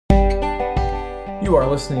You are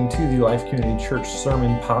listening to the Life Community Church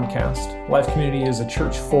Sermon Podcast. Life Community is a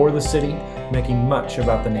church for the city, making much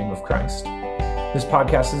about the name of Christ. This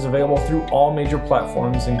podcast is available through all major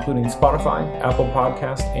platforms, including Spotify, Apple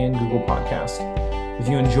Podcast, and Google Podcast. If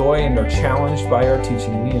you enjoy and are challenged by our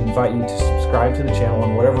teaching, we invite you to subscribe to the channel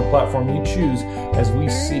on whatever platform you choose as we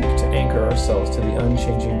seek to anchor ourselves to the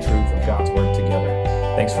unchanging truth of God's Word together.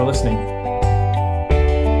 Thanks for listening.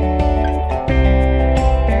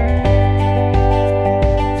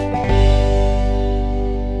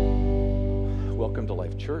 Welcome to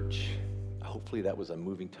Life Church. Hopefully that was a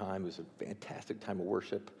moving time. It was a fantastic time of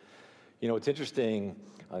worship. You know, it's interesting.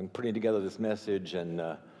 I'm putting together this message, and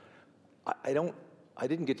I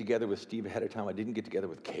didn't get together with Steve ahead of time. I didn't get together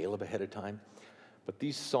with Caleb ahead of time. But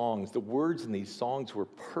these songs, the words in these songs were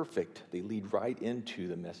perfect. They lead right into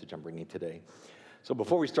the message I'm bringing today. So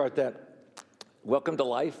before we start that, welcome to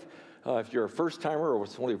Life. If you're a first-timer or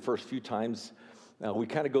it's one of your first few times, we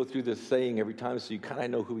kind of go through this saying every time so you kind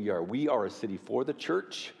of know who we are. We are a city for the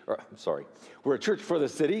church. We're a church for the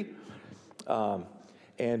city.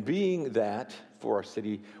 And being that for our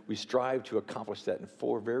city, we strive to accomplish that in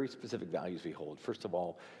four very specific values we hold. First of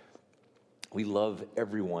all, we love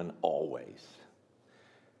everyone always.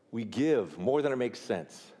 We give more than it makes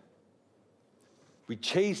sense. We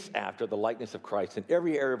chase after the likeness of Christ in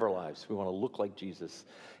every area of our lives. We want to look like Jesus.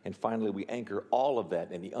 And finally, we anchor all of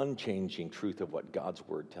that in the unchanging truth of what God's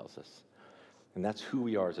Word tells us. And that's who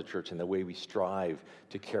we are as a church and the way we strive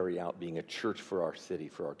to carry out being a church for our city,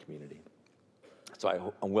 for our community. So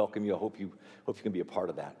I welcome you. I hope you can be a part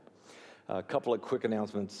of that. A couple of quick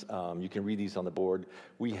announcements. You can read these on the board.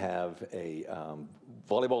 We have a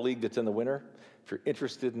volleyball league that's in the winter. If you're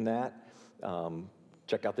interested in that,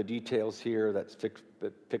 check out the details here. That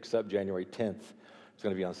picks up January 10th. It's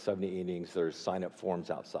going to be on 70 innings. There's sign-up forms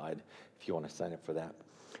outside if you want to sign up for that.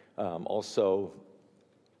 We're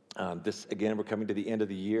coming to the end of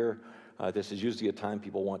the year. This is usually a time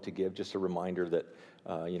people want to give. Just a reminder that,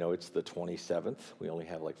 it's the 27th. We only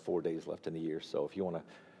have like 4 days left in the year. So if you want to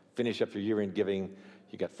finish up your year-end giving,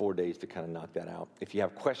 you got 4 days to kind of knock that out. If you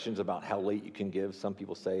have questions about how late you can give, some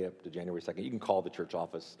people say up to January 2nd, you can call the church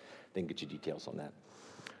office. They can get you details on that.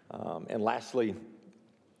 And lastly,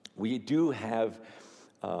 we do have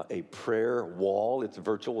a prayer wall. It's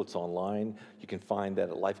virtual. It's online. You can find that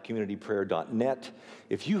at lifecommunityprayer.net.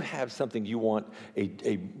 If you have something you want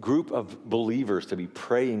a group of believers to be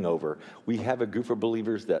praying over, we have a group of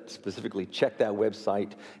believers that specifically check that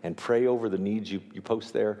website and pray over the needs you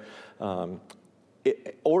post there.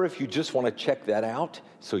 Or if you just want to check that out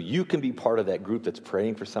so you can be part of that group that's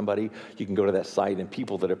praying for somebody, you can go to that site, and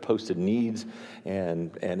people that have posted needs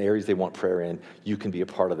and areas they want prayer in, you can be a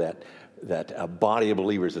part of that body of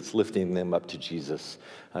believers that's lifting them up to Jesus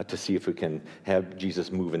to see if we can have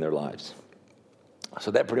Jesus move in their lives.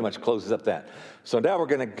 So that pretty much closes up that. So now we're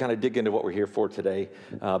going to kind of dig into what we're here for today,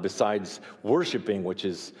 besides worshiping, which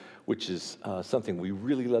is something we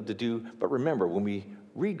really love to do. But remember, when we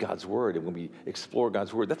read God's Word and when we explore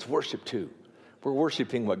God's Word, that's worship too. We're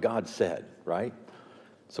worshiping what God said, right?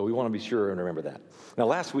 So we want to be sure and remember that. Now,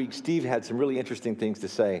 last week, Steve had some really interesting things to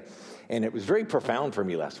say, and it was very profound for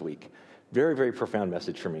me last week. Very, very profound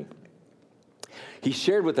message for me. He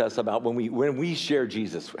shared with us about when we share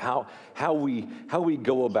Jesus, how we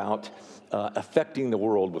go about affecting the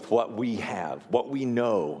world with what we have, what we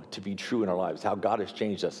know to be true in our lives, how God has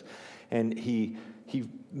changed us. And he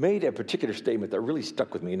made a particular statement that really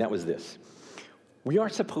stuck with me, and that was this. We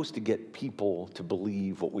aren't supposed to get people to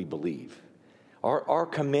believe what we believe. Our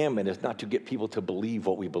commandment is not to get people to believe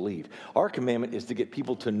what we believe. Our commandment is to get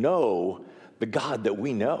people to know the God that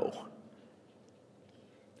we know.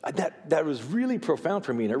 That was really profound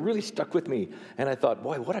for me, and it really stuck with me. And I thought,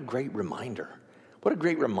 boy, what a great reminder. What a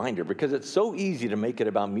great reminder, because it's so easy to make it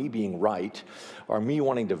about me being right or me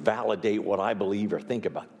wanting to validate what I believe or think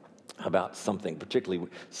about something, particularly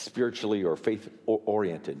spiritually or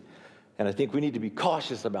faith-oriented. And I think we need to be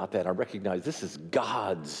cautious about that and recognize this is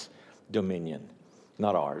God's dominion,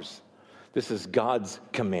 not ours. This is God's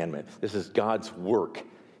commandment. This is God's work,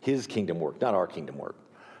 His kingdom work, not our kingdom work.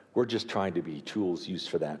 We're just trying to be tools used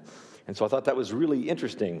for that. And so I thought that was really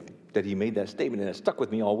interesting that he made that statement, and it stuck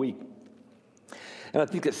with me all week. And I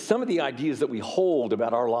think that some of the ideas that we hold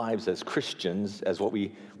about our lives as Christians, as what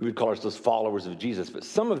we would call ourselves followers of Jesus, but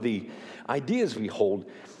some of the ideas we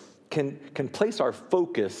hold can place our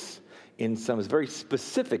focus in some very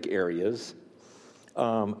specific areas,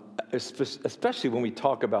 especially when we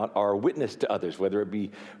talk about our witness to others, whether it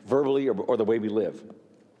be verbally or the way we live.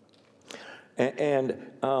 And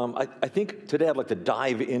I think today I'd like to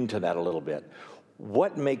dive into that a little bit.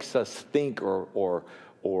 What makes us think or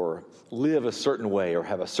live a certain way or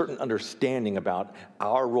have a certain understanding about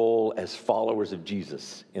our role as followers of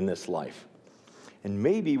Jesus in this life. And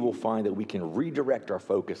maybe we'll find that we can redirect our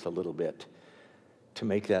focus a little bit to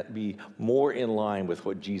make that be more in line with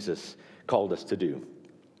what Jesus called us to do.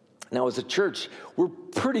 Now, as a church, we're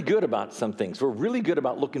pretty good about some things. We're really good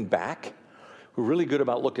about looking back. We're really good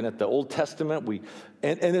about looking at the Old Testament.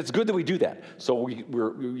 And it's good that we do that. So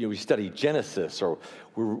we study Genesis, or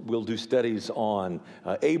we'll do studies on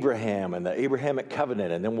Abraham and the Abrahamic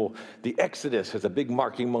covenant, and then the Exodus is a big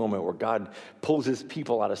marking moment where God pulls his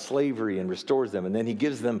people out of slavery and restores them, and then he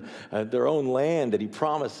gives them their own land that he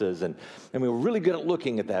promises. And we're really good at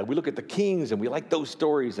looking at that. We look at the kings, and we like those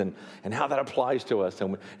stories and how that applies to us.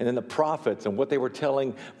 And then the prophets and what they were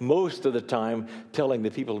telling most of the time, telling the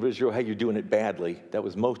people of Israel, hey, you're doing it badly. That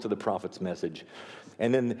was most of the prophet's message.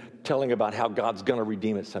 And then telling about how God's going to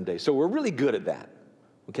redeem it someday. So we're really good at that.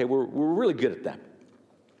 Okay, we're really good at that.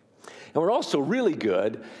 And we're also really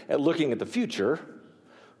good at looking at the future.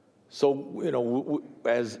 So,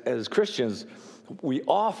 as Christians, we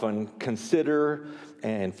often consider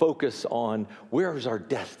and focus on where is our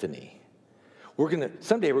destiny.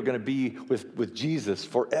 Someday we're going to be with Jesus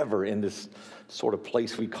forever in this sort of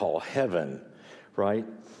place we call heaven, right?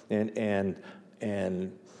 And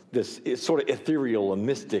this is sort of ethereal and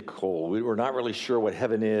mystical. We're not really sure what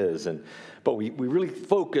heaven is, but we really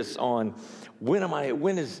focus on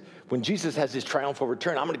when Jesus has his triumphal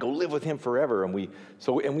return, I'm going to go live with him forever, and we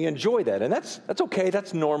enjoy that, and that's okay.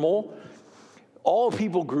 That's normal. All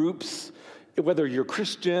people groups, whether you're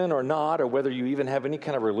Christian or not, or whether you even have any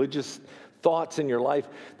kind of religious thoughts in your life,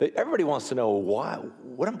 that everybody wants to know why.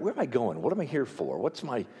 Where am I going? What am I here for? What's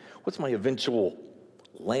my eventual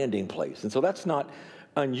landing place? And so that's not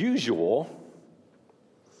unusual,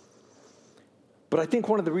 but I think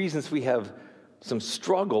one of the reasons we have some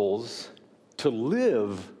struggles to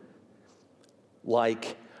live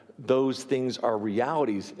like those things are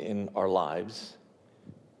realities in our lives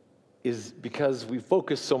is because we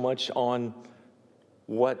focus so much on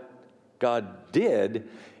what God did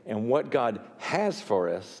and what God has for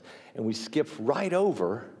us, and we skip right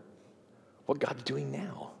over what God's doing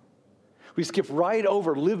now. We skip right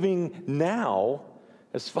over living now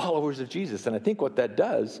as followers of Jesus. And I think what that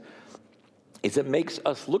does is it makes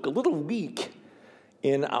us look a little weak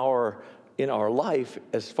in our life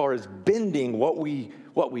as far as bending what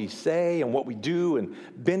we say and what we do, and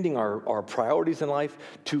bending our priorities in life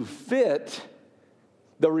to fit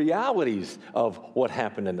the realities of what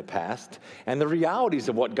happened in the past and the realities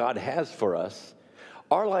of what God has for us.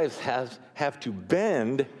 Our lives have to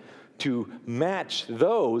bend to match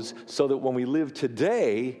those so that when we live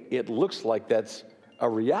today, it looks like that's a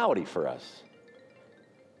reality for us.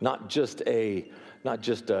 Not just a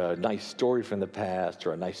nice story from the past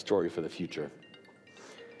or a nice story for the future.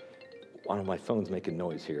 One of my phone's making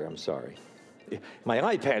noise here. I'm sorry. My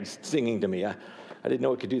iPad's singing to me. I didn't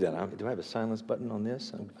know it could do that. Do I have a silence button on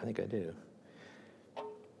this? I think I do.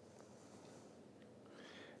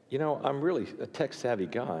 I'm really a tech-savvy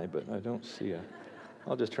guy, but I don't see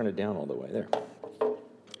I'll just turn it down all the way. There.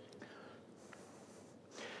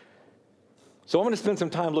 So I'm going to spend some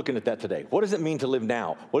time looking at that today. What does it mean to live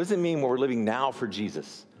now? What does it mean when we're living now for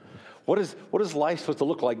Jesus? What is life supposed to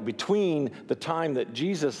look like between the time that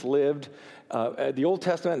Jesus lived, the Old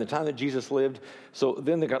Testament, and the time that Jesus lived? So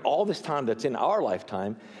then they've got all this time that's in our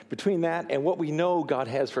lifetime between that and what we know God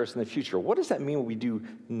has for us in the future. What does that mean what we do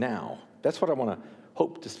now? That's what I want to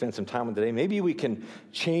hope to spend some time on today. Maybe we can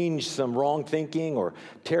change some wrong thinking or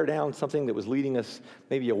tear down something that was leading us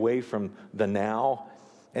maybe away from the now,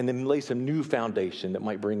 and then lay some new foundation that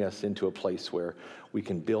might bring us into a place where we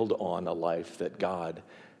can build on a life that God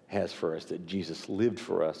has for us, that Jesus lived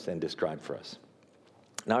for us and described for us.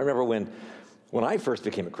 Now, I remember when I first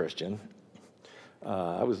became a Christian,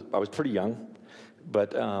 I was pretty young,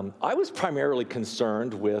 but I was primarily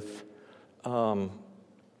concerned with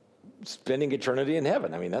spending eternity in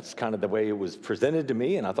heaven. I mean, that's kind of the way it was presented to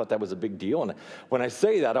me, and I thought that was a big deal. And when I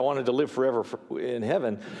say that, I wanted to live forever in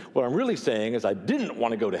heaven, what I'm really saying is I didn't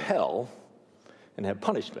want to go to hell and have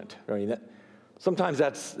punishment. I mean, sometimes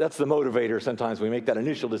that's the motivator. Sometimes we make that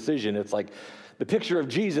initial decision. It's like the picture of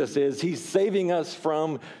Jesus is he's saving us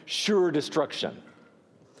from sure destruction.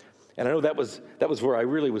 And I know that was where I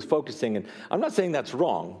really was focusing. And I'm not saying that's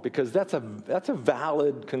wrong, because that's a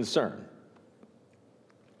valid concern.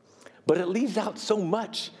 But it leaves out so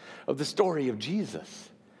much of the story of Jesus.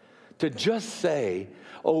 To just say,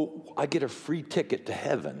 oh, I get a free ticket to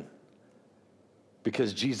heaven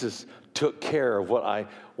because Jesus took care of what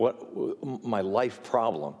my life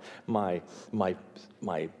problem, my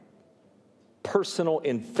personal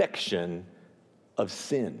infection of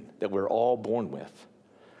sin that we're all born with.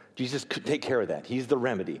 Jesus could take care of that. He's the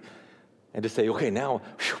remedy. And to say, okay, now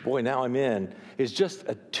I'm in, is just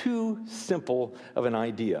too simple of an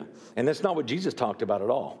idea. And that's not what Jesus talked about at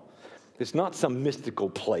all. It's not some mystical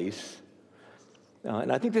place.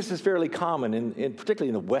 And I think this is fairly common, particularly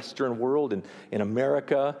in the Western world, in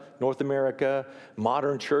America, North America,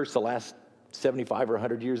 modern church, the last 75 or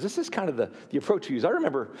 100 years. This is kind of the approach we use. I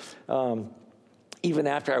remember even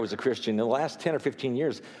after I was a Christian, in the last 10 or 15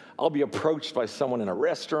 years, I'll be approached by someone in a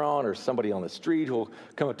restaurant or somebody on the street who will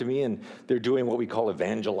come up to me, and they're doing what we call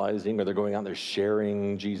evangelizing, or they're going out there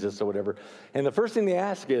sharing Jesus or whatever. And the first thing they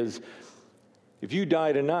ask is, if you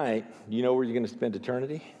die tonight, you know where you're going to spend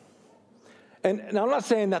eternity? And I'm not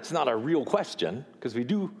saying that's not a real question, because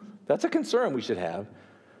that's a concern we should have.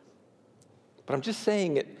 But I'm just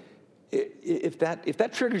saying if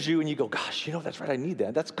that triggers you and you go, gosh, that's right, I need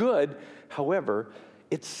that, that's good. However,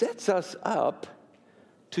 it sets us up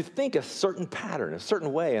to think a certain pattern, a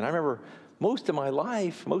certain way. And I remember most of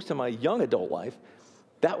my young adult life,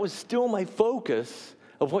 that was still my focus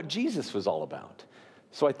of what Jesus was all about.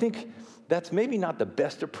 So I think that's maybe not the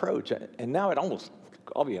best approach. And now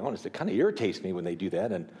I'll be honest, it kind of irritates me when they do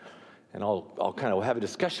that. And I'll kind of have a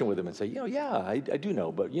discussion with them and say, I do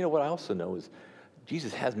know. But what I also know is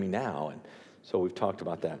Jesus has me now. And so we've talked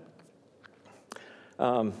about that.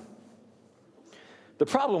 The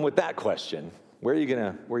problem with that question, where are you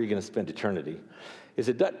gonna spend eternity, is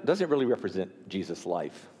it doesn't really represent Jesus'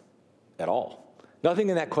 life at all. Nothing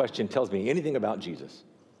in that question tells me anything about Jesus.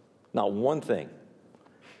 Not one thing.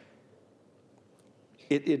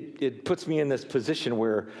 It puts me in this position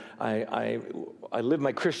where I live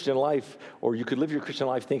my Christian life, or you could live your Christian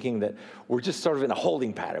life thinking that we're just sort of in a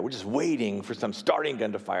holding pattern. We're just waiting for some starting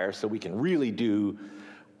gun to fire so we can really do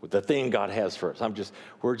the thing God has for us.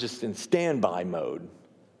 We're just in standby mode,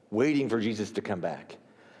 waiting for Jesus to come back.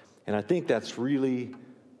 And I think that's really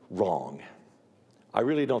wrong. I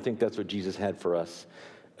really don't think that's what Jesus had for us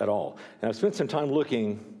at all. And I've spent some time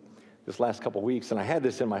looking this last couple of weeks, and I had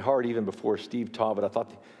this in my heart even before Steve taught, but I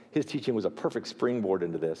thought his teaching was a perfect springboard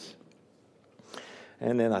into this.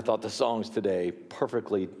 And then I thought the songs today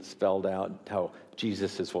perfectly spelled out how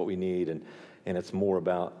Jesus is what we need, and it's more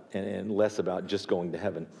about and less about just going to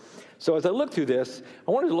heaven. So as I looked through this,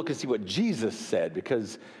 I wanted to look and see what Jesus said,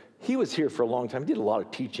 because he was here for a long time. He did a lot of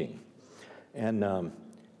teaching. And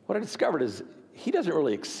what I discovered is he doesn't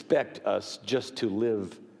really expect us just to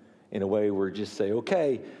live in a way where we just say,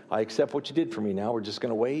 okay, I accept what you did for me now. We're just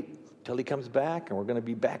going to wait till he comes back, and we're going to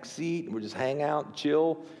be backseat, and we'll just hang out,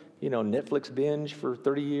 chill, Netflix binge for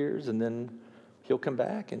 30 years, and then he'll come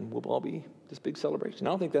back, and we'll all be this big celebration.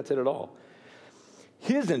 I don't think that's it at all.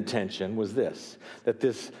 His intention was this, that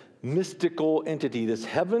this mystical entity, this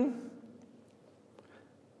heaven,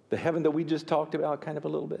 the heaven that we just talked about kind of a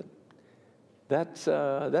little bit, that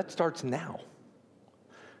starts now.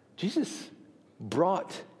 Jesus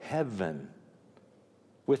brought heaven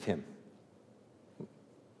with him.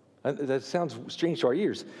 And that sounds strange to our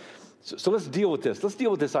ears. So let's deal with this. Let's deal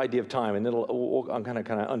with this idea of time, and I'll kind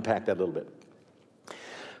of unpack that a little bit.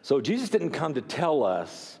 So Jesus didn't come to tell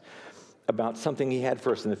us about something he had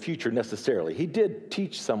for us in the future necessarily. He did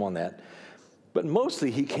teach some on that, but mostly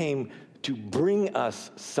he came to bring us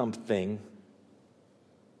something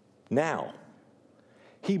now.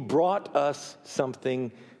 He brought us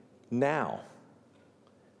something now,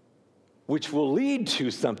 which will lead to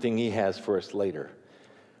something he has for us later.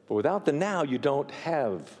 But without the now, you don't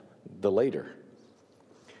have the later.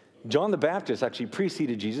 John the Baptist actually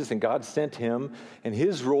preceded Jesus, and God sent him, and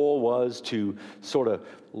his role was to sort of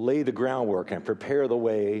lay the groundwork and prepare the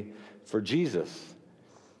way for Jesus.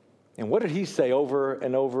 And what did he say over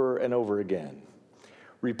and over and over again?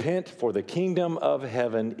 Repent, for the kingdom of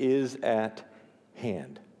heaven is at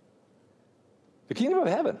hand. The kingdom of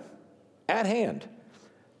heaven, at hand.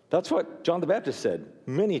 That's what John the Baptist said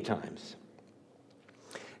many times.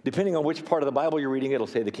 Depending on which part of the Bible you're reading, it'll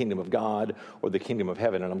say the kingdom of God or the kingdom of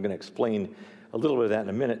heaven, and I'm going to explain a little bit of that in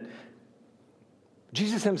a minute.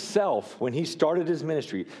 Jesus himself, when he started his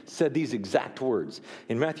ministry, said these exact words.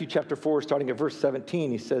 In Matthew chapter 4, starting at verse 17,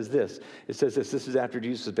 he says this. It says this is after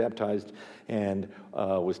Jesus was baptized and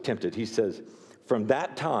was tempted. He says, from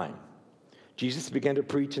that time, Jesus began to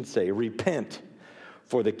preach and say, repent,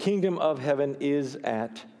 for the kingdom of heaven is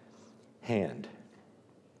at hand.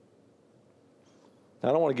 Now,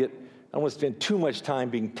 I don't want to spend too much time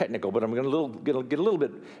being technical, but I'm going to get a little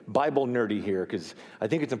bit Bible nerdy here, because I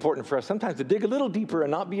think it's important for us sometimes to dig a little deeper and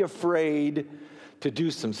not be afraid to do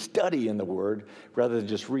some study in the Word rather than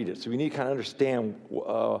just read it. So we need to kind of understand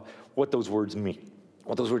what those words mean.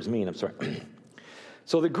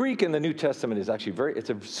 So the Greek in the New Testament is actually it's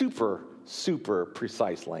a super, super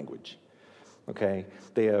precise language. Okay?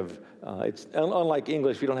 They have, it's unlike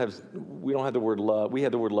English, we don't have the word love. We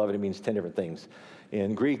have the word love and it means 10 different things.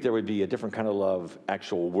 In Greek, there would be a different kind of love,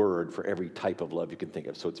 actual word for every type of love you can think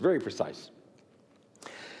of. So it's very precise.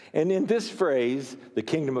 And in this phrase, the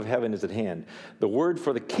kingdom of heaven is at hand. The word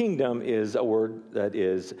for the kingdom is a word that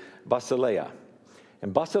is basileia.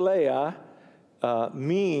 And basileia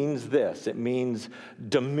means this. It means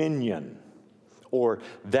dominion, or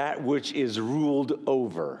that which is ruled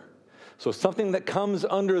over. So something that comes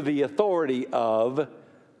under the authority of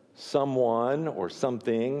someone or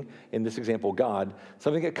something, in this example, God,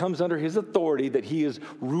 something that comes under his authority that he is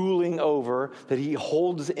ruling over, that he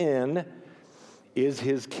holds in, is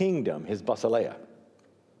his kingdom, his basileia.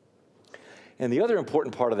 And the other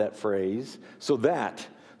important part of that phrase, so that's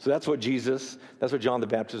what John the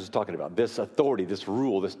Baptist was talking about, this authority, this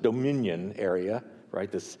rule, this dominion area,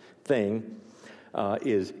 right, this thing,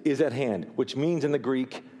 is at hand, which means in the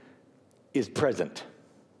Greek is present.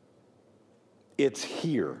 It's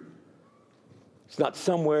here. It's not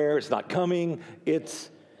somewhere, it's not coming, it's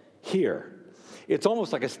here. It's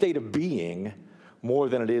almost like a state of being more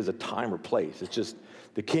than it is a time or place. It's just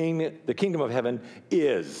the kingdom of heaven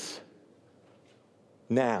is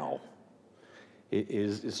now. It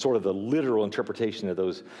is sort of the literal interpretation of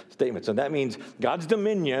those statements. And that means God's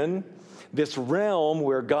dominion, this realm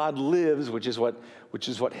where God lives, which is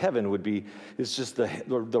what heaven would be, is just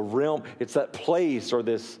the realm. It's that place or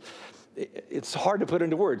this, it's hard to put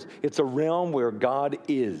into words. It's a realm where God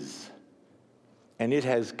is. And it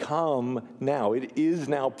has come now. It is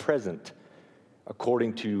now present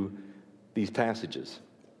according to these passages.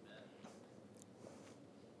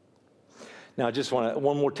 Now, I just want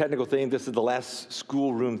one more technical thing. This is the last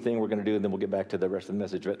schoolroom thing we're going to do, and then we'll get back to the rest of the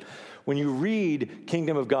message. But when you read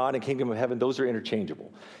kingdom of God and kingdom of heaven, those are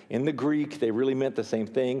interchangeable. In the Greek, they really meant the same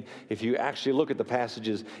thing. If you actually look at the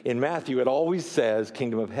passages, in Matthew, it always says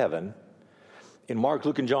kingdom of heaven. In Mark,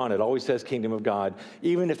 Luke, and John, it always says kingdom of God,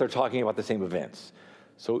 even if they're talking about the same events.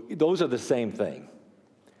 So those are the same thing,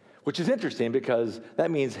 which is interesting because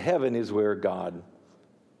that means heaven is where God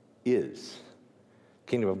is.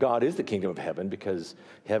 Kingdom of God is the kingdom of heaven because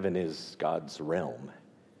heaven is God's realm.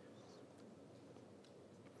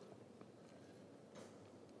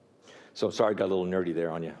 So sorry I got a little nerdy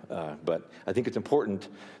there on you, but I think it's important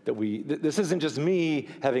that this isn't just me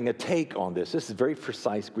having a take on this. This is very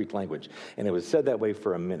precise Greek language, and it was said that way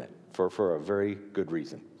for a minute, for a very good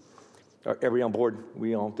reason. Are everybody on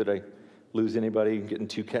board? Did I lose anybody? Getting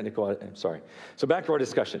too technical? I'm sorry. So back to our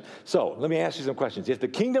discussion. So let me ask you some questions. If the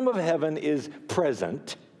kingdom of heaven is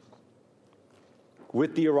present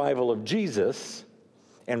with the arrival of Jesus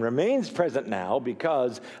and remains present now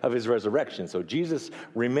because of his resurrection, so Jesus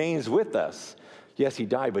remains with us. Yes, he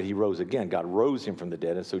died, but he rose again. God rose him from the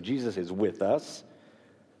dead, and so Jesus is with us.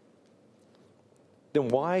 Then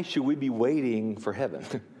why should we be waiting for heaven?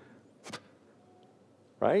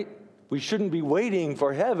 Right? We shouldn't be waiting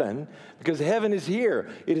for heaven because heaven is here.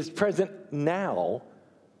 It is present now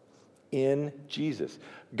in Jesus.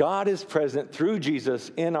 God is present through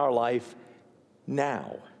Jesus in our life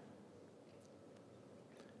now.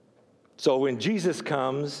 So when Jesus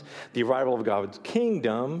comes, the arrival of God's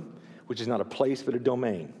kingdom, which is not a place but a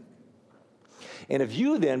domain. And if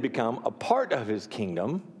you then become a part of his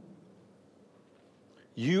kingdom,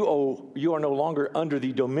 you are no longer under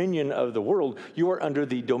the dominion of the world. You are under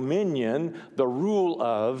the dominion, the rule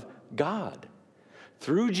of God.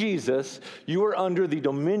 Through Jesus, you are under the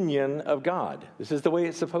dominion of God. This is the way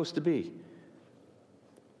it's supposed to be.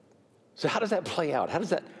 So how does that play out?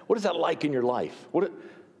 What is that like in your life? What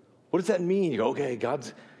does that mean? You go, okay,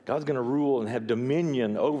 God's going to rule and have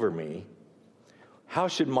dominion over me. How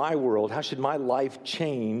should my life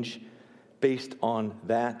change based on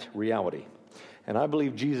that reality? And I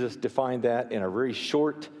believe Jesus defined that in a very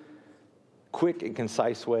short, quick, and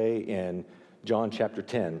concise way in John chapter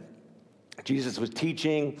 10. Jesus was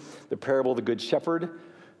teaching the parable of the Good Shepherd,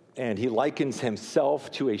 and he likens himself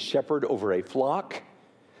to a shepherd over a flock.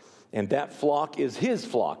 And that flock is his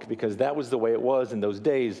flock, because that was the way it was in those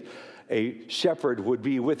days. A shepherd would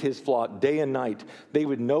be with his flock day and night. They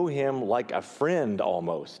would know him like a friend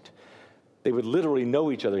almost. They would literally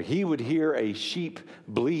know each other. He would hear a sheep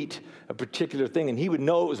bleat a particular thing, and he would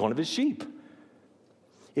know it was one of his sheep.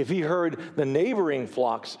 If he heard the neighboring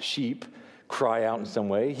flock's sheep cry out in some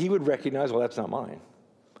way, he would recognize, well, that's not mine.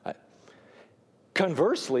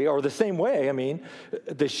 Conversely, or the same way,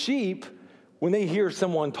 the sheep, when they hear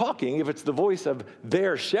someone talking, if it's the voice of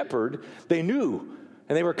their shepherd, they knew.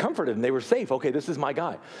 And they were comforted and they were safe. Okay, this is my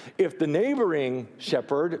guy. If the neighboring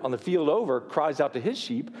shepherd on the field over cries out to his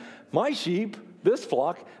sheep, my sheep, this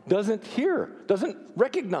flock, doesn't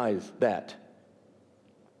recognize that.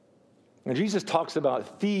 And Jesus talks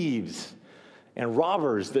about thieves and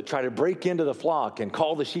robbers that try to break into the flock and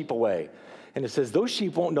call the sheep away. And it says those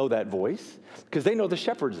sheep won't know that voice because they know the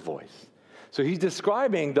shepherd's voice. So he's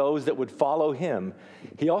describing those that would follow him.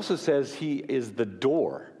 He also says he is the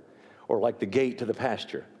door, or like the gate to the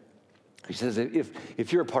pasture. He says,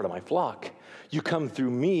 if you're a part of my flock, you come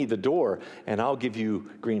through me, the door, and I'll give you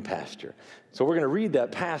green pasture. So we're going to read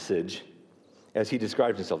that passage as he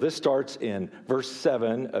describes himself. This starts in verse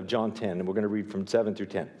 7 of John 10, and we're going to read from 7 through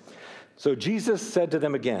 10. So Jesus said to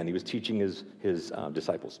them again, he was teaching his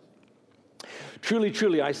disciples, "Truly,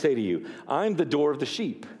 truly, I say to you, I'm the door of the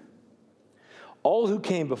sheep. All who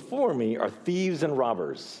came before me are thieves and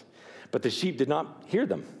robbers, but the sheep did not hear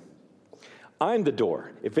them. I'm the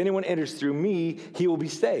door. If anyone enters through me, he will be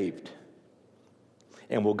saved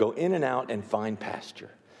and will go in and out and find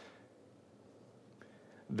pasture.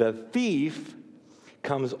 The thief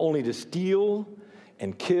comes only to steal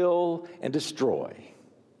and kill and destroy.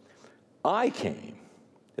 I came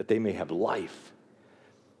that they may have life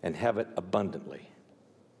and have it abundantly."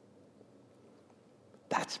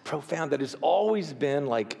 That's profound. That has always been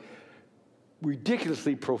like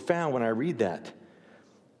ridiculously profound when I read that.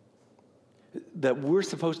 That we're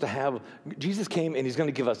supposed to have, Jesus came and he's going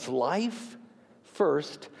to give us life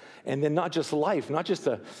first, and then not just life, not just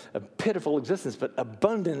a pitiful existence, but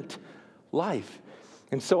abundant life.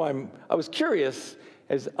 And so I was curious,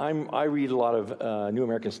 as I read a lot of New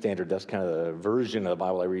American Standard. That's kind of the version of the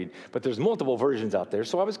Bible I read, but there's multiple versions out there.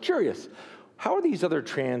 So I was curious, how are these other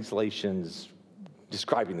translations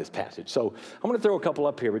describing this passage? So I'm going to throw a couple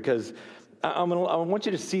up here because I want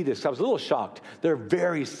you to see this. I was a little shocked. They're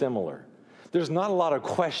very similar. There's not a lot of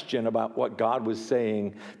question about what God was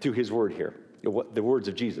saying through his word here, the words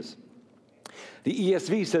of Jesus. The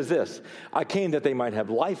ESV says this: "I came that they might have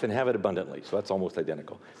life and have it abundantly." So that's almost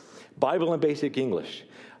identical. Bible and Basic English: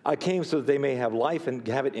 "I came so that they may have life and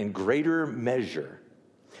have it in greater measure."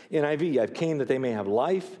 NIV: "I came that they may have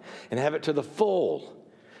life and have it to the full."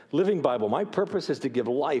 Living Bible: "My purpose is to give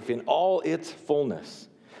life in all its fullness."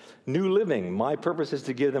 New Living: "My purpose is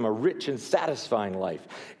to give them a rich and satisfying life."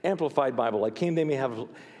 Amplified Bible: "I came they may have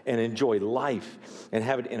and enjoy life and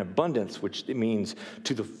have it in abundance," which means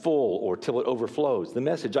to the full or till it overflows. The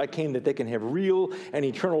Message: "I came that they can have real and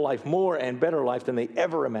eternal life, more and better life than they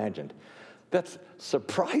ever imagined." That's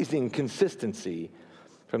surprising consistency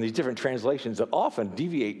from these different translations that often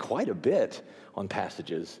deviate quite a bit on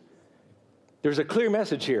passages. There's a clear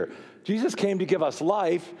message here. Jesus came to give us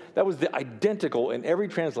life. That was the identical in every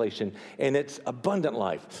translation, and it's abundant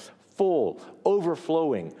life, full,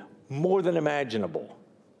 overflowing, more than imaginable.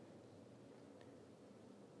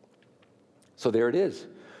 So there it is.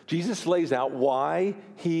 Jesus lays out why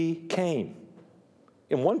he came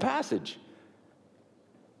in one passage.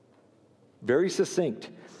 Very succinct.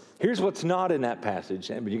 Here's what's not in that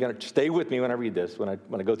passage, and you're going to stay with me when I read this, when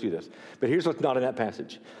I go through this. But here's what's not in that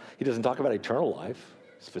passage. He doesn't talk about eternal life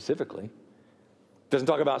specifically. Doesn't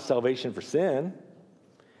talk about salvation for sin.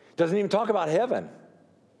 Doesn't even talk about heaven.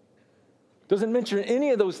 Doesn't mention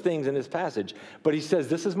any of those things in this passage. But he says,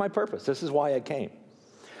 this is my purpose. This is why I came.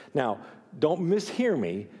 Now, don't mishear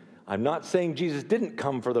me. I'm not saying Jesus didn't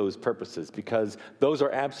come for those purposes, because those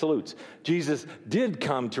are absolutes. Jesus did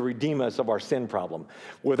come to redeem us of our sin problem.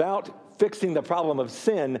 Without fixing the problem of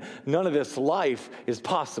sin, none of this life is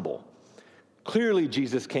possible. Clearly,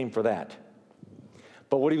 Jesus came for that.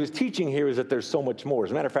 But what he was teaching here is that there's so much more.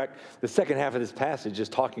 As a matter of fact, the second half of this passage is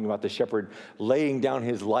talking about the shepherd laying down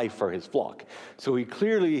his life for his flock. So he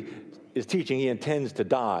clearly is teaching he intends to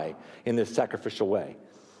die in this sacrificial way.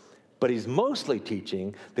 But he's mostly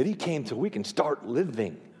teaching that he came so we can start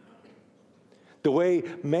living the way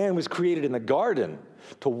man was created in the garden,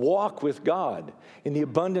 to walk with God in the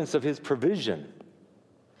abundance of his provision.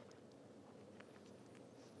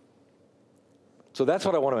 So that's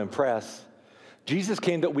what I want to impress. Jesus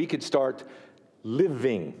came that we could start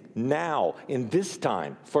living now, in this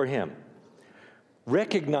time, for him,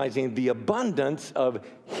 recognizing the abundance of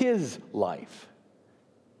his life.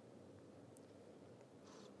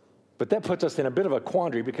 But that puts us in a bit of a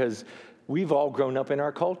quandary because we've all grown up in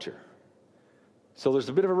our culture. So there's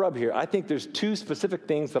a bit of a rub here. I think there's two specific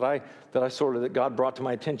things that God brought to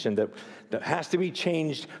my attention that has to be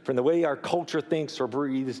changed from the way our culture thinks or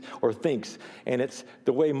breathes or thinks. And it's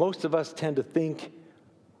the way most of us tend to think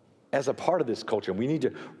as a part of this culture. We need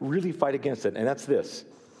to really fight against it. And that's this.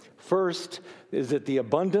 First is that the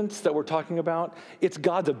abundance that we're talking about, it's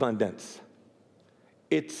God's abundance.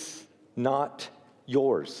 it's not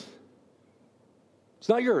yours. It's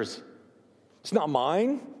not yours. It's not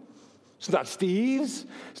mine. It's not Steve's.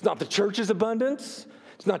 It's not the church's abundance.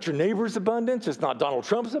 It's not your neighbor's abundance. It's not Donald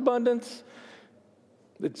Trump's abundance.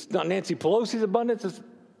 It's not Nancy Pelosi's abundance.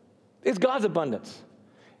 It's God's abundance.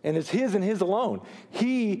 And it's his and his alone.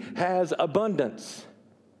 He has abundance.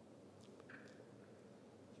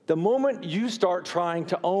 The moment you start trying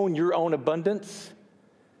to own your own abundance,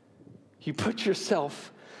 you put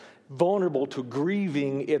yourself vulnerable to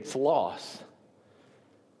grieving its loss.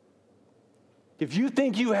 If you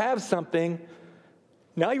think you have something,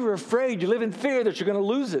 now you're afraid, you live in fear that you're going to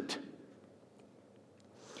lose it.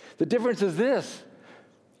 The difference is this: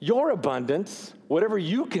 your abundance, whatever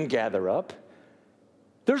you can gather up,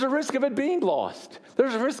 there's a risk of it being lost.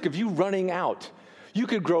 There's a risk of you running out. You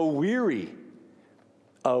could grow weary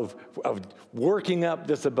of working up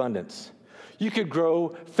this abundance. You could grow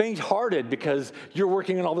faint-hearted because you're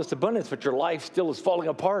working on all this abundance, but your life still is falling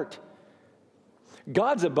apart.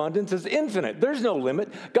 God's abundance is infinite. There's no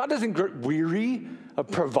limit. God doesn't get weary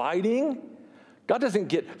of providing. God doesn't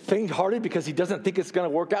get faint-hearted because he doesn't think it's going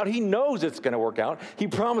to work out. He knows it's going to work out. He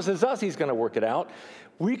promises us he's going to work it out.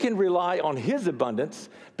 We can rely on his abundance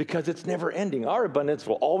because it's never ending. Our abundance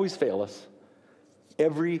will always fail us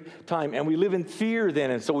every time. And we live in fear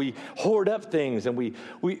then, and so we hoard up things, and we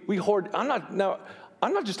hoard. I'm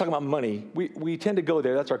not just talking about money. We tend to go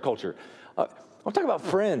there. That's our culture. I'm talking about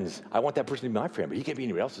friends. I want that person to be my friend, but he can't be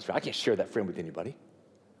anybody else's friend. I can't share that friend with anybody.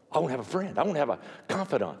 I won't have a friend. I won't have a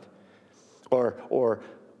confidant. Or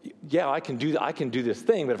yeah, I can do this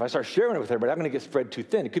thing, but if I start sharing it with everybody, I'm going to get spread too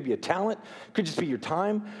thin. It could be a talent. It could just be your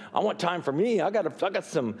time. I want time for me. I got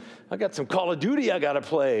some Call of Duty I got to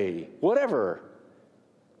play. Whatever.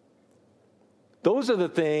 Those are the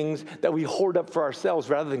things that we hoard up for ourselves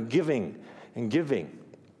rather than giving and giving.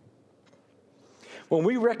 When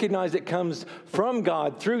we recognize it comes from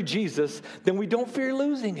God through Jesus, then we don't fear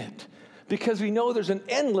losing it because we know there's an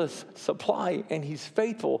endless supply and he's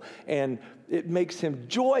faithful and it makes him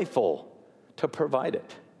joyful to provide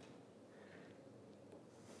it.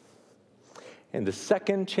 And the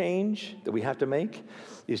second change that we have to make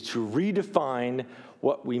is to redefine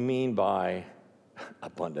what we mean by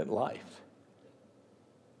abundant life.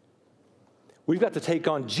 We've got to take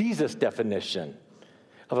on Jesus' definition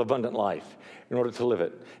of abundant life in order to live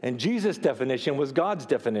it. And Jesus' definition was God's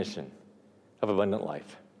definition of abundant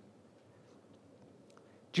life.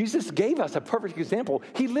 Jesus gave us a perfect example.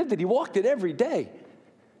 He lived it. He walked it every day.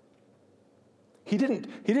 He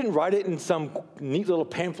didn't write it in some neat little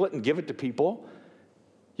pamphlet and give it to people.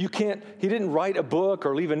 He didn't write a book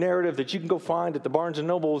or leave a narrative that you can go find at the Barnes &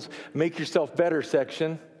 Noble's Make Yourself Better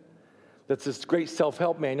section. That's this great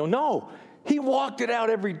self-help manual. No, he walked it out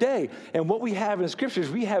every day. And what we have in Scripture is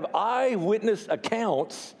we have eyewitness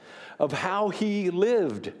accounts of how he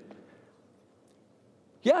lived.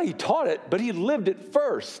 Yeah, he taught it, but he lived it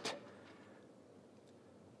first.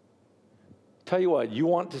 Tell you what, you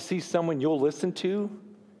want to see someone you'll listen to?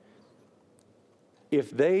 If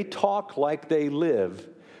they talk like they live,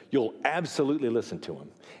 you'll absolutely listen to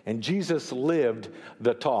them. And Jesus lived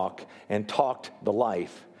the talk and talked the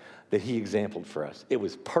life that he exemplified for us. It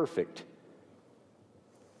was perfect.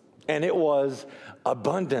 And it was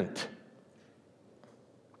abundant.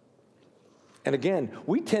 And again,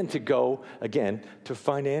 we tend to go, to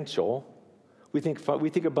financial. We think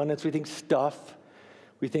abundance, we think stuff.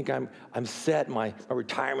 We think I'm set, my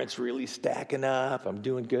retirement's really stacking up, I'm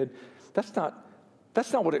doing good. That's not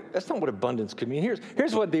what abundance could mean.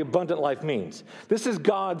 Here's what the abundant life means. This is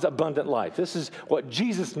God's abundant life. This is what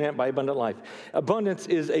Jesus meant by abundant life. Abundance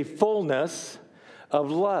is a fullness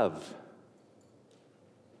of love,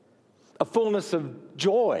 a fullness of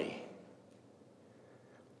joy,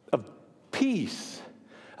 of peace,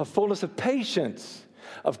 a fullness of patience,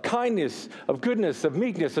 of kindness, of goodness, of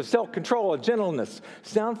meekness, of self-control, of gentleness.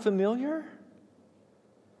 Sound familiar?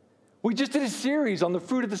 We just did a series on the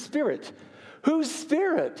fruit of the Spirit. Whose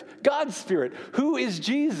Spirit? God's Spirit. Who is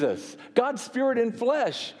Jesus? God's Spirit in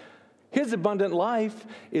flesh. His abundant life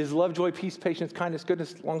is love, joy, peace, patience, kindness,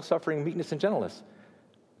 goodness, long-suffering, meekness, and gentleness.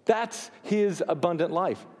 That's his abundant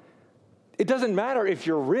life. It doesn't matter if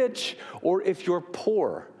you're rich or if you're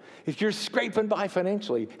poor. If you're scraping by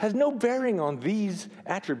financially, it has no bearing on these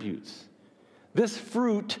attributes. This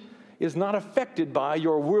fruit is not affected by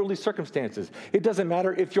your worldly circumstances. It doesn't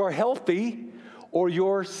matter if you're healthy or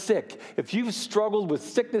you're sick. If you've struggled with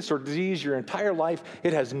sickness or disease your entire life,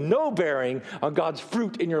 it has no bearing on God's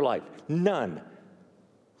fruit in your life. None.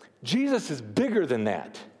 Jesus is bigger than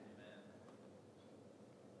that.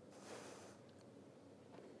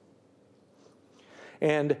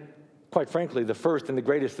 And Quite frankly, the first and the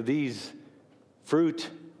greatest of these fruit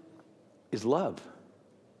is love.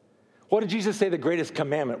 What did Jesus say the greatest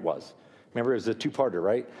commandment was? Remember, it was a two-parter,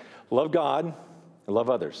 right? Love God and love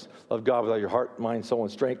others. Love God with all your heart, mind, soul,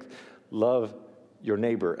 and strength. Love your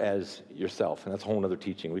neighbor as yourself. And that's a whole other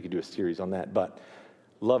teaching. We could do a series on that. But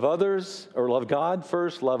love others, or love God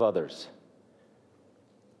first, love others.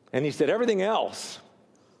 And he said everything else,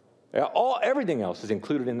 everything else is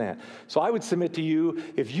included in that. So I would submit to you,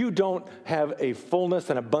 if you don't have a fullness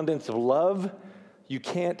and abundance of love, you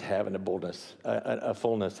can't have a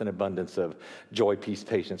fullness and abundance of joy, peace,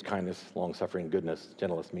 patience, kindness, long-suffering, goodness,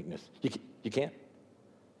 gentleness, meekness. You can't.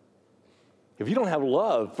 If you don't have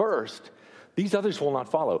love first, these others will not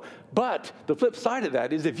follow. But the flip side of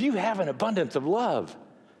that is if you have an abundance of love,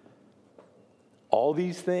 all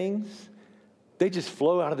these things, they just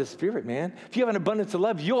flow out of the Spirit, man. If you have an abundance of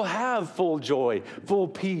love, you'll have full joy, full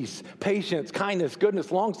peace, patience, kindness,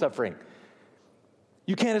 goodness, long-suffering.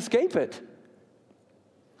 You can't escape it.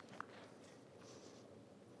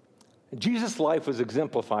 Jesus' life was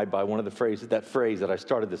exemplified by one of the phrases, that phrase that I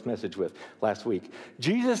started this message with last week.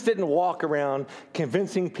 Jesus didn't walk around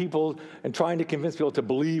convincing people and trying to convince people to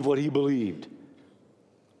believe what he believed.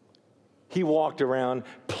 He walked around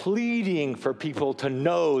pleading for people to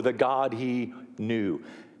know the God he knew,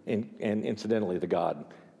 and incidentally, the God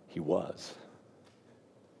he was.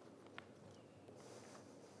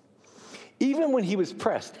 Even when he was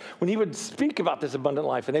pressed, when he would speak about this abundant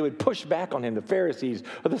life and they would push back on him, the Pharisees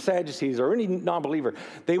or the Sadducees or any non-believer,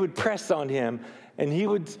 they would press on him, and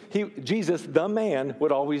Jesus, the man,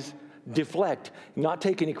 would always deflect, not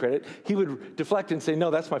take any credit. He would deflect and say, no,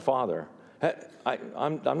 that's my Father.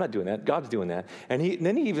 I'm not doing that. God's doing that. And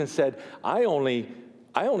then he even said, I only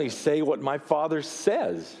say what my Father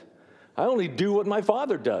says. I only do what my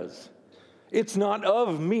Father does. It's not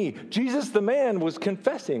of me. Jesus, the man, was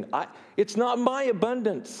confessing, it's not my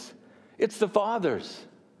abundance. It's the Father's.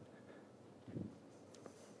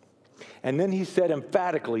 And then he said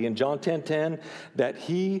emphatically in John 10:10 that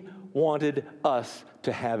he wanted us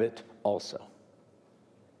to have it also.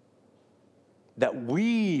 That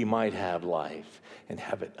we might have life and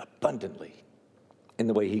have it abundantly in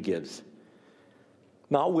the way he gives.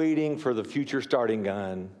 Not waiting for the future starting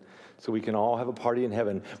gun so we can all have a party in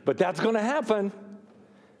heaven. But that's going to happen.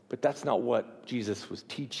 But that's not what Jesus was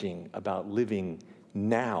teaching about living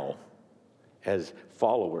now as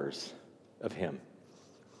followers of him.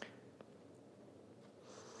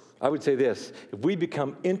 I would say this: if we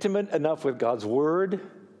become intimate enough with God's word,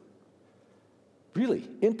 really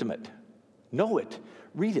intimate, know it,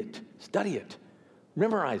 read it, study it,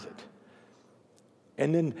 memorize it,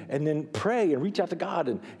 and then pray and reach out to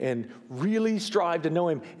God and really strive to know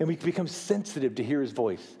him, and we become sensitive to hear his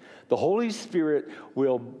voice. The Holy Spirit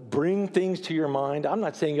will bring things to your mind. I'm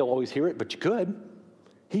not saying you'll always hear it, but you could.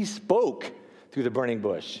 He spoke through the burning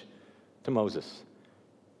bush to Moses.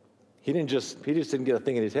 He just didn't get a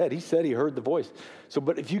thing in his head. He said he heard the voice. So,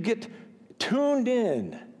 but if you get tuned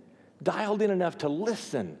in, dialed in enough to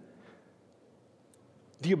listen,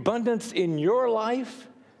 the abundance in your life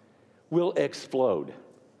will explode.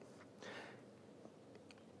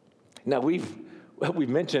 Now, we've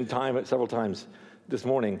mentioned time several times this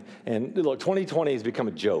morning, and look, 2020 has become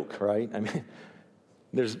a joke, right? I mean,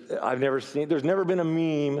 there's never been a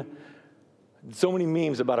meme, so many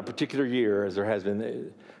memes about a particular year as there has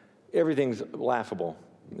been. Everything's laughable,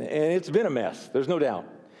 and it's been a mess, there's no doubt.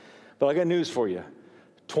 But I got news for you.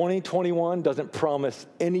 2021 doesn't promise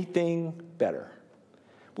anything better.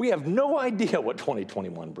 We have no idea what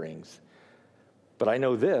 2021 brings. But I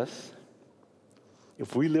know this: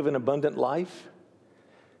 if we live an abundant life,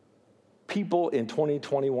 people in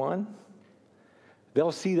 2021,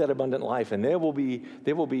 they'll see that abundant life, and they will be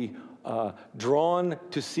drawn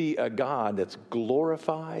to see a God that's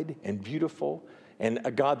glorified and beautiful, and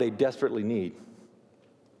a God they desperately need.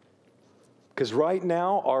 Because right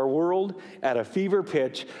now, our world, at a fever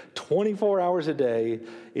pitch, 24 hours a day,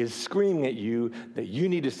 is screaming at you that you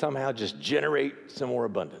need to somehow just generate some more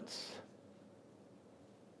abundance.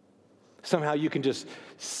 Somehow you can just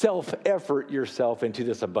self-effort yourself into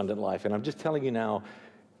this abundant life. And I'm just telling you now,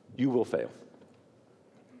 you will fail.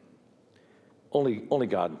 Only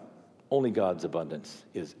God's abundance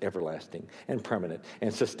is everlasting and permanent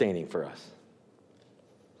and sustaining for us.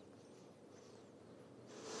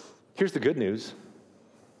 Here's the good news.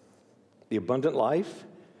 The abundant life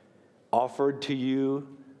offered to you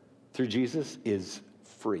through Jesus is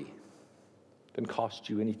free. It doesn't cost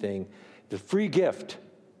you anything. It's a free gift.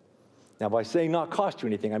 Now, by saying not cost you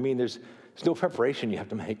anything, I mean there's no preparation you have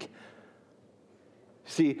to make.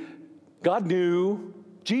 See, God knew,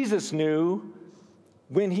 Jesus knew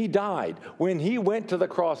when he died, when he went to the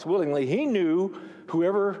cross willingly, he knew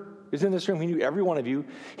whoever is in this room, he knew every one of you.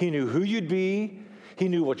 He knew who you'd be. He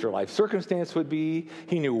knew what your life circumstance would be.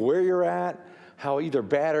 He knew where you're at, how either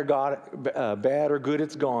bad or good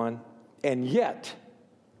it's gone. And yet,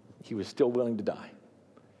 he was still willing to die.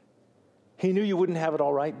 He knew you wouldn't have it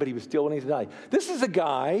all right, but he was still willing to die. This is a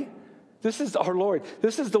guy, this is our Lord.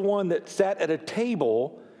 This is the one that sat at a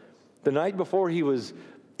table the night before he was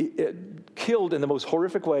killed in the most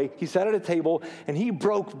horrific way. He sat at a table and he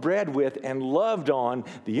broke bread with and loved on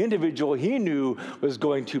the individual he knew was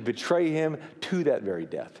going to betray him to that very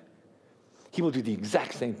death. He will do the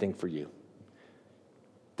exact same thing for you.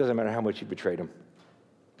 Doesn't matter how much you betrayed him.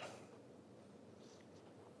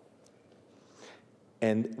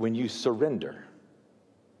 And when you surrender,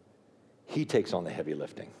 he takes on the heavy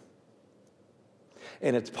lifting.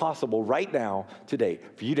 And it's possible right now, today,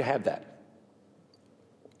 for you to have that.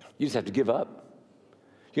 You just have to give up.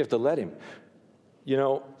 You have to let him. You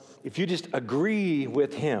know, if you just agree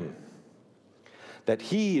with him that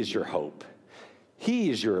he is your hope, he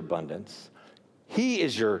is your abundance, he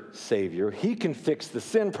is your Savior, he can fix the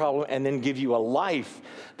sin problem and then give you a life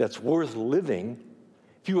that's worth living.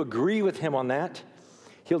 If you agree with him on that,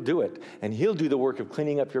 he'll do it. And he'll do the work of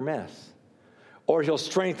cleaning up your mess. Or he'll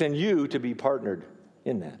strengthen you to be partnered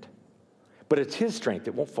in that. But it's his strength.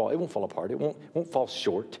 It won't fall apart. It won't fall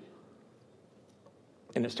short.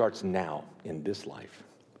 And it starts now in this life.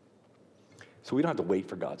 So we don't have to wait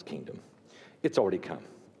for God's kingdom. It's already come.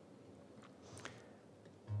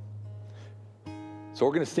 So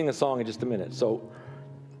we're going to sing a song in just a minute. So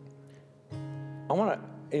I want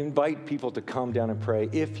to invite people to come down and pray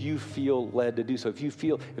if you feel led to do so.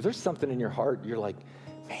 If there's something in your heart, you're like,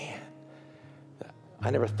 man, I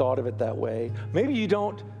never thought of it that way. Maybe you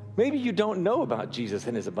don't know about Jesus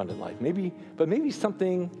and his abundant life. But maybe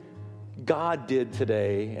something God did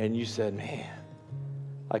today and you said, man,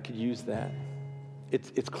 I could use that.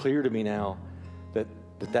 It's clear to me now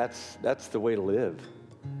that's the way to live.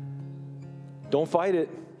 Don't fight it.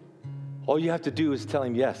 All you have to do is tell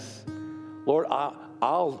him, yes, Lord,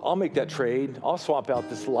 I'll make that trade. I'll swap out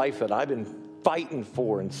this life that I've been fighting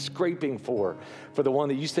for and scraping for the one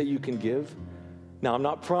that you say you can give. Now, I'm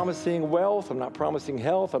not promising wealth. I'm not promising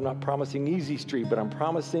health. I'm not promising easy street, but I'm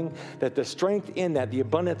promising that the strength in that, the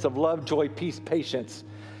abundance of love, joy, peace, patience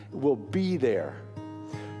will be there.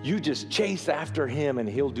 You just chase after him and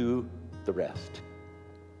he'll do the rest.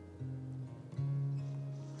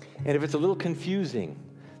 And if it's a little confusing,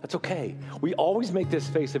 that's okay. We always make this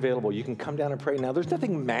space available. You can come down and pray. Now, there's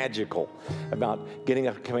nothing magical about getting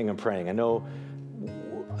up, coming and praying. I know,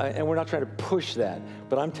 and we're not trying to push that,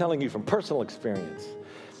 but I'm telling you from personal experience,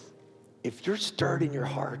 if you're stirred in your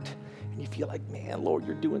heart and you feel like, man, Lord,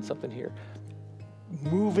 you're doing something here,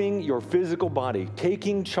 moving your physical body,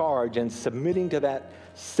 taking charge and submitting to that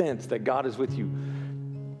sense that God is with you,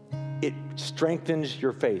 it strengthens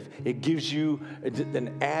your faith. It gives you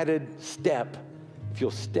an added step. If you'll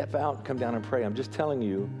step out, come down and pray. I'm just telling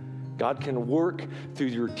you, God can work through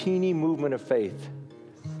your teeny movement of faith.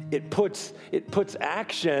 It puts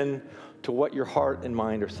action to what your heart and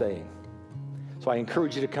mind are saying. So I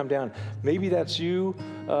encourage you to come down. Maybe that's you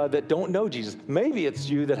that don't know Jesus. Maybe it's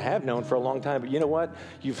you that have known for a long time. But you know what?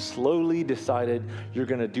 You've slowly decided you're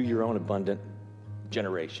going to do your own abundant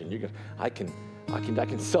generation. I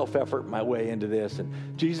can self-effort my way into this.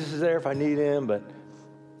 And Jesus is there if I need him.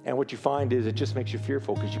 And what you find is it just makes you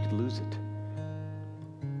fearful because you could lose it.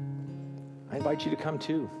 I invite you to come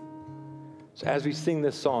too. So as we sing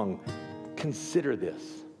this song, consider this.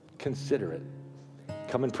 Consider it.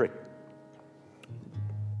 Come and pray.